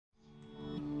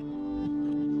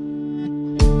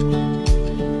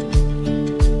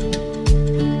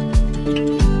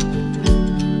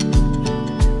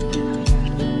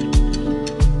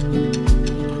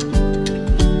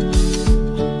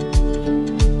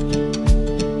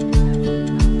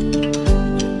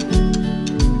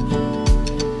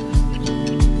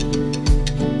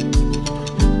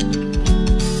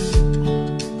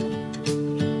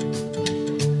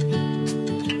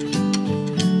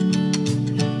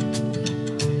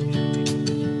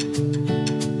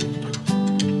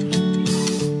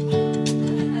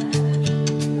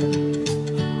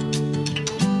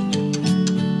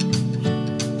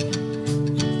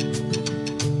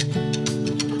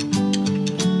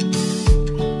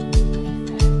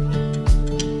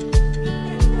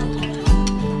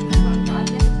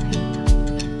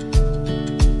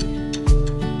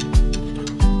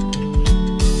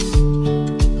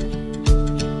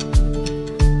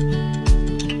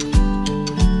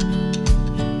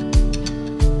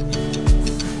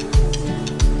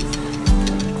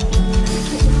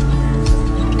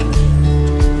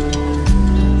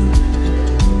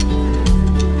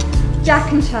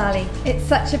Charlie, it's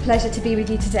such a pleasure to be with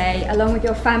you today, along with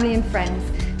your family and friends,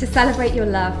 to celebrate your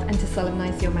love and to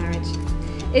solemnise your marriage.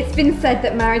 It's been said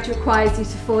that marriage requires you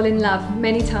to fall in love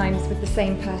many times with the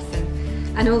same person,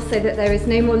 and also that there is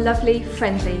no more lovely,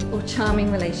 friendly or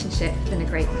charming relationship than a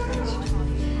great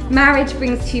marriage. Marriage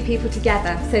brings two people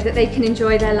together so that they can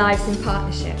enjoy their lives in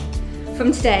partnership.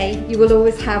 From today, you will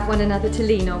always have one another to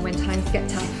lean on when times get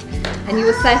tough, and you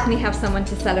will certainly have someone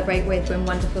to celebrate with when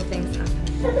wonderful things happen.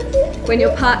 When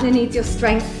your partner needs your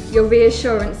strength, your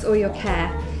reassurance or your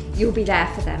care, you'll be there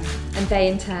for them, and they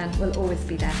in turn will always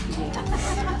be there for you.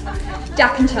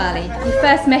 Jack and Charlie, you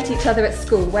first met each other at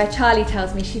school, where Charlie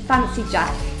tells me she fancied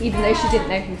Jack even though she didn't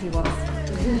know who he was.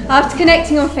 After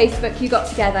connecting on Facebook, you got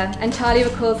together, and Charlie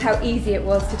recalls how easy it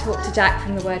was to talk to Jack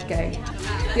from the word go.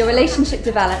 Your relationship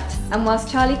developed, and whilst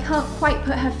Charlie can't quite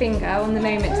put her finger on the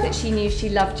moment that she knew she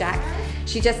loved Jack,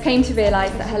 she just came to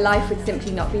realise that her life would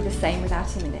simply not be the same without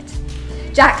him in it.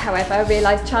 Jack, however,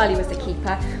 realised Charlie was a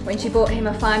keeper when she bought him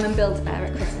a Fireman Build-A-Bear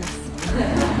at Christmas.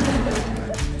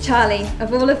 Charlie,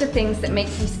 of all of the things that make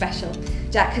you special,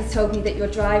 Jack has told me that your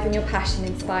drive and your passion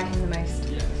inspire him the most.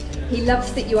 He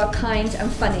loves that you are kind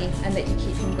and funny and that you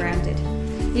keep him grounded.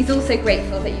 He's also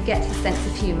grateful that you get his sense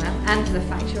of humour and for the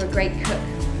fact you're a great cook.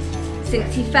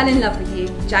 Since he fell in love with you,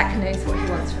 Jack knows what he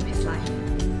wants from his life.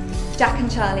 Jack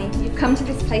and Charlie, you've come to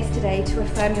this place today to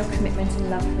affirm your commitment and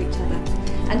love for each other,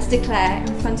 and to declare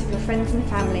in front of your friends and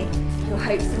family your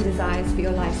hopes and desires for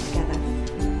your lives together.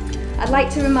 I'd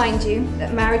like to remind you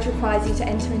that marriage requires you to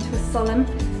enter into a solemn,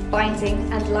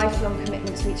 binding and lifelong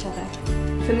commitment to each other.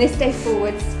 From this day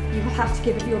forwards, you will have to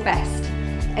give of your best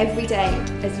every day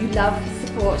as you love,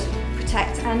 support,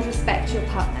 protect and respect your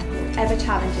partner, whatever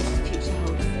challenges the future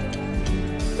holds.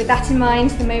 With that in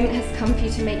mind, the moment has come for you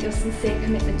to make your sincere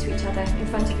commitment to each other in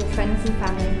front of your friends and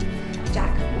family.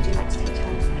 Jack, would you like to take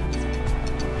Charlie's hand?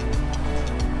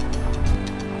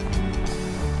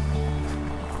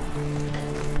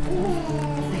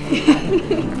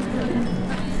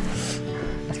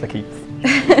 That's for keeps.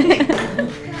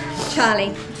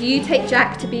 Charlie, do you take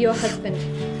Jack to be your husband?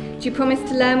 Do you promise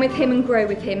to learn with him and grow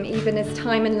with him even as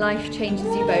time and life changes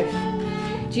you both?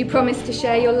 Do you promise to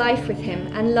share your life with him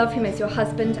and love him as your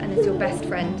husband and as your best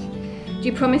friend? Do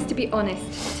you promise to be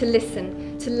honest, to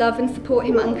listen, to love and support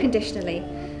him unconditionally?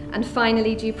 And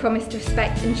finally, do you promise to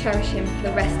respect and cherish him for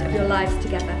the rest of your lives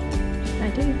together? I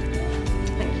do.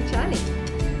 Thank you, Charlie.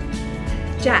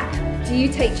 Jack, do you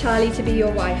take Charlie to be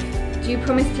your wife? Do you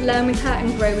promise to learn with her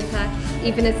and grow with her,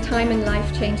 even as time and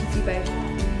life changes you both?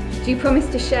 Do you promise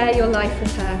to share your life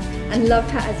with her and love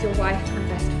her as your wife and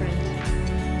best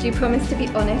friend? Do you promise to be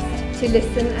honest, to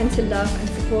listen and to love and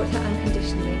support her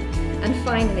unconditionally? And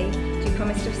finally, do you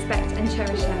promise to respect and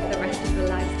cherish her for the rest of your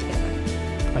lives together?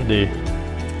 I do.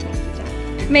 Thank you,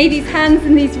 Jack. May these hands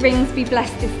and these rings be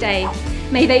blessed this day.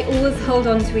 May they always hold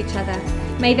on to each other.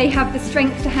 May they have the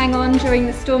strength to hang on during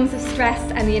the storms of stress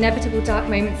and the inevitable dark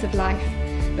moments of life.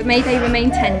 But may they remain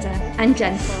tender and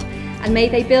gentle, and may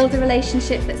they build a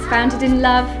relationship that's founded in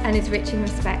love and is rich in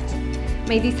respect.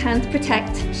 May these hands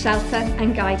protect, shelter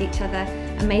and guide each other,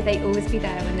 and may they always be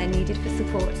there when they're needed for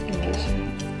support and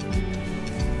reassurance.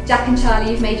 Jack and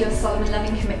Charlie, you've made your solemn and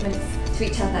loving commitments to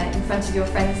each other in front of your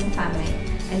friends and family,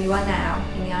 and you are now,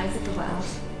 in the eyes of the world,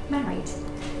 married.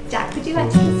 Jack, would you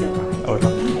like to kiss your bride? Oh, no.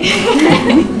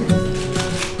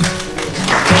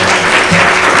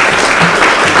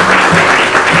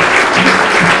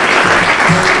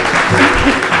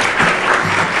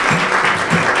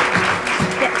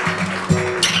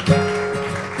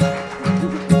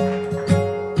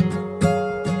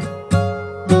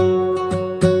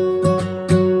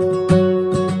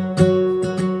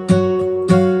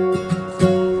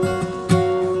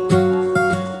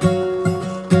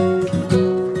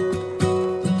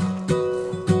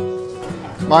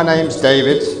 My name's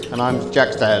David and I'm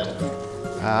Jack's dad.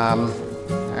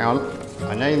 Hang on,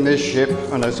 I named this ship.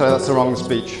 Oh no, sorry, that's the wrong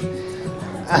speech.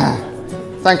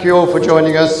 Thank you all for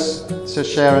joining us to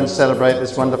share and celebrate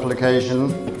this wonderful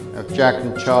occasion of Jack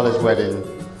and Charlie's wedding.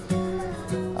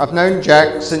 I've known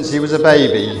Jack since he was a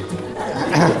baby.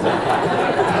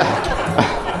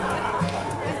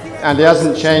 And he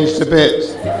hasn't changed a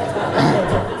bit.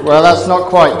 Well, that's not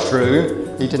quite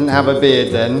true. He didn't have a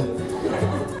beard then.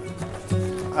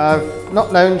 I've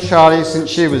not known Charlie since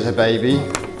she was a baby,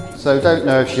 so don't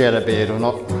know if she had a beard or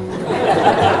not.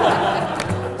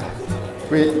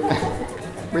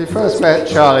 We first met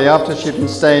Charlie after she'd been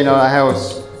staying at our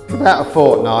house for about a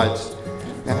fortnight.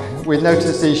 We'd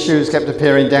noticed these shoes kept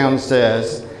appearing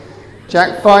downstairs.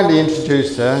 Jack finally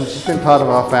introduced her and she's been part of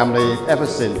our family ever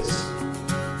since.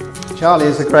 Charlie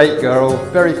is a great girl,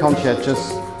 very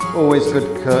conscientious, always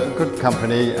good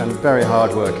company and very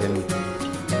hard-working.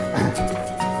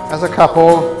 As a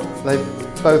couple, they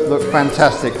both look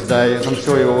fantastic today, as I'm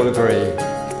sure you all agree.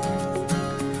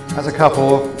 As a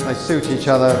couple, they suit each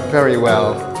other very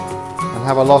well and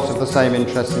have a lot of the same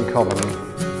interests in common.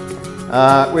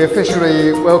 We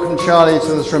officially welcome Charlie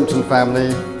to the Shrimpton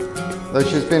family, though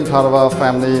she's been part of our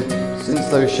family since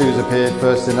those shoes appeared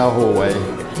first in our hallway.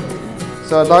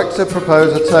 So I'd like to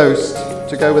propose a toast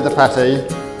to go with the patty.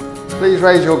 Please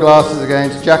raise your glasses again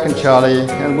to Jack and Charlie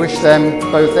and wish them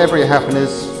both every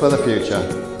happiness for the future.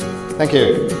 Thank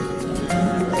you.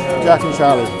 Jack and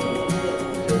Charlie.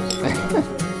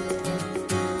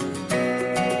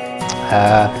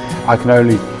 I can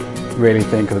only really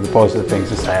think of the positive things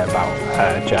to say about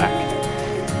Jack,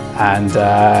 and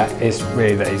it's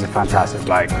really that he's a fantastic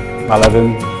bloke. I love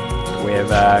him. We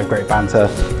have great banter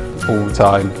all the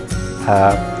time.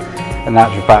 And the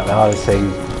actual fact, the hardest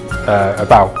thing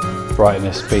about writing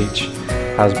this speech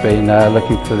has been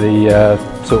looking for the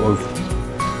sort of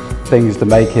things to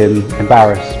make him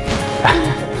embarrassed.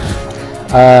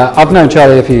 I've known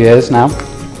Charlie a few years now.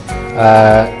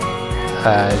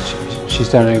 She's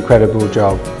done an incredible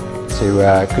job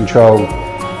to control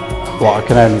what I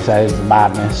can only say is the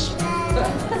madness,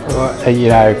 you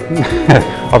know,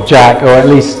 of Jack, or at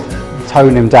least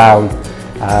tone him down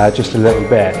just a little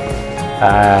bit.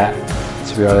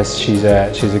 To be honest, she's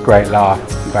a great laugh,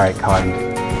 very kind,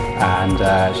 and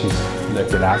she's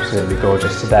looking absolutely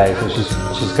gorgeous today. So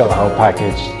she's got the whole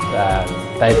package.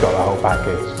 They've got the whole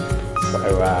package. So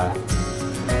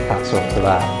hats off to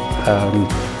that.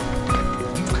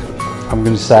 I'm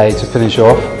going to say, to finish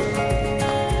off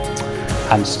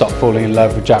and stop falling in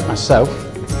love with Jack myself,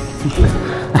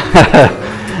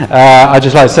 I'd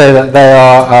just like to say that they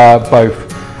are both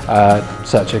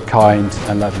such a kind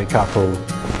and lovely couple,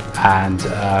 and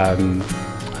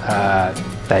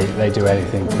they do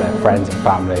anything for their friends and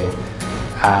family.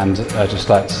 And I'd just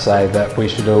like to say that we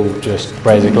should all just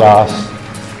raise a glass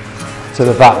to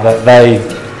the fact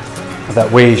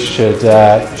that we should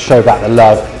show back the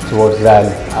love towards them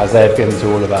as they've given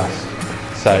to all of us.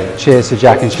 So cheers to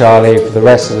Jack and Charlie for the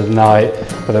rest of the night,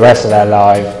 for the rest of their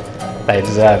life. They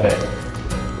deserve it.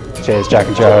 Cheers, Jack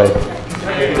and Charlie.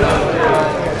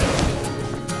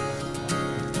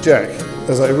 Jack,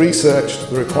 as I researched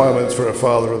the requirements for a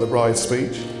father of the bride's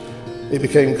speech, it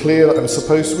became clear that I'm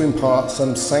supposed to impart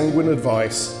some sanguine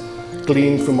advice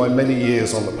gleaned from my many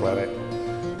years on the planet.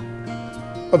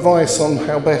 Advice on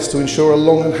how best to ensure a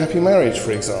long and happy marriage,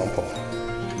 for example.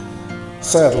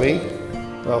 Sadly,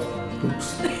 well,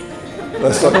 oops,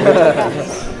 that's not good.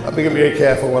 I'm being very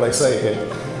careful what I say here.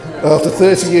 After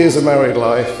 30 years of married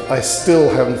life, I still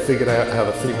haven't figured out how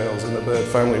the females in the Bird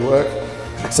family work.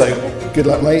 So, good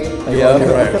luck, mate. You're on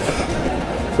your own.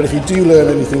 But if you do learn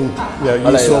anything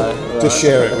useful, just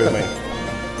share it with me.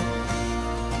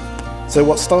 So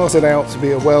what started out to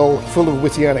be a well full of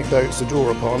witty anecdotes to draw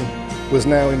upon was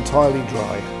now entirely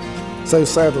dry. So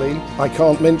sadly, I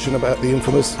can't mention about the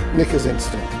infamous knickers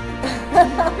incident,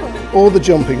 or the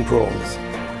jumping prawns,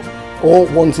 or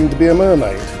wanting to be a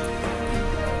mermaid,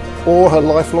 or her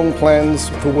lifelong plans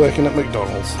for working at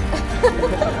McDonald's.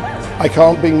 I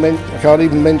can't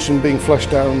even mention being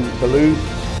flushed down the loo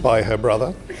by her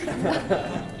brother.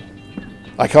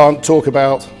 I can't talk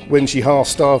about when she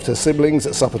half-starved her siblings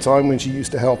at supper time when she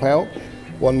used to help out.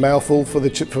 1 mouthful for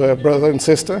her brother and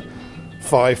sister,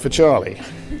 5 for Charlie.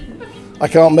 I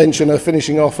can't mention her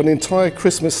finishing off an entire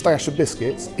Christmas stash of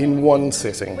biscuits in one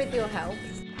sitting. With your help.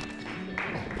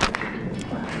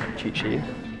 Cheat sheet.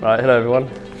 Right, hello everyone.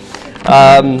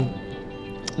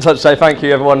 Just like to say thank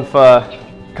you everyone for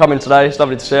coming today. It's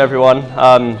lovely to see everyone.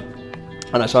 I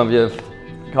know some of you have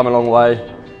come a long way.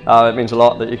 It means a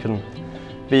lot that you can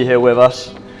be here with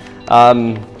us.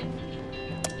 I'd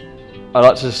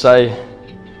like to say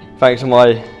thanks to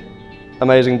my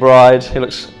amazing bride. She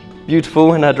looks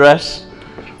beautiful in her dress.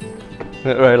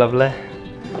 Very lovely.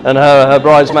 And her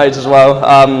bridesmaids as well.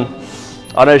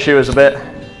 I know she was a bit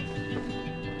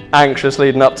anxious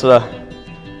leading up to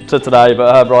today,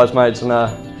 but her bridesmaids and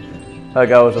her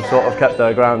girls have sort of kept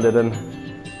her grounded and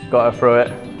got her through it.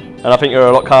 And I think you're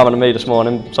a lot calmer than me this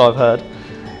morning, so I've heard.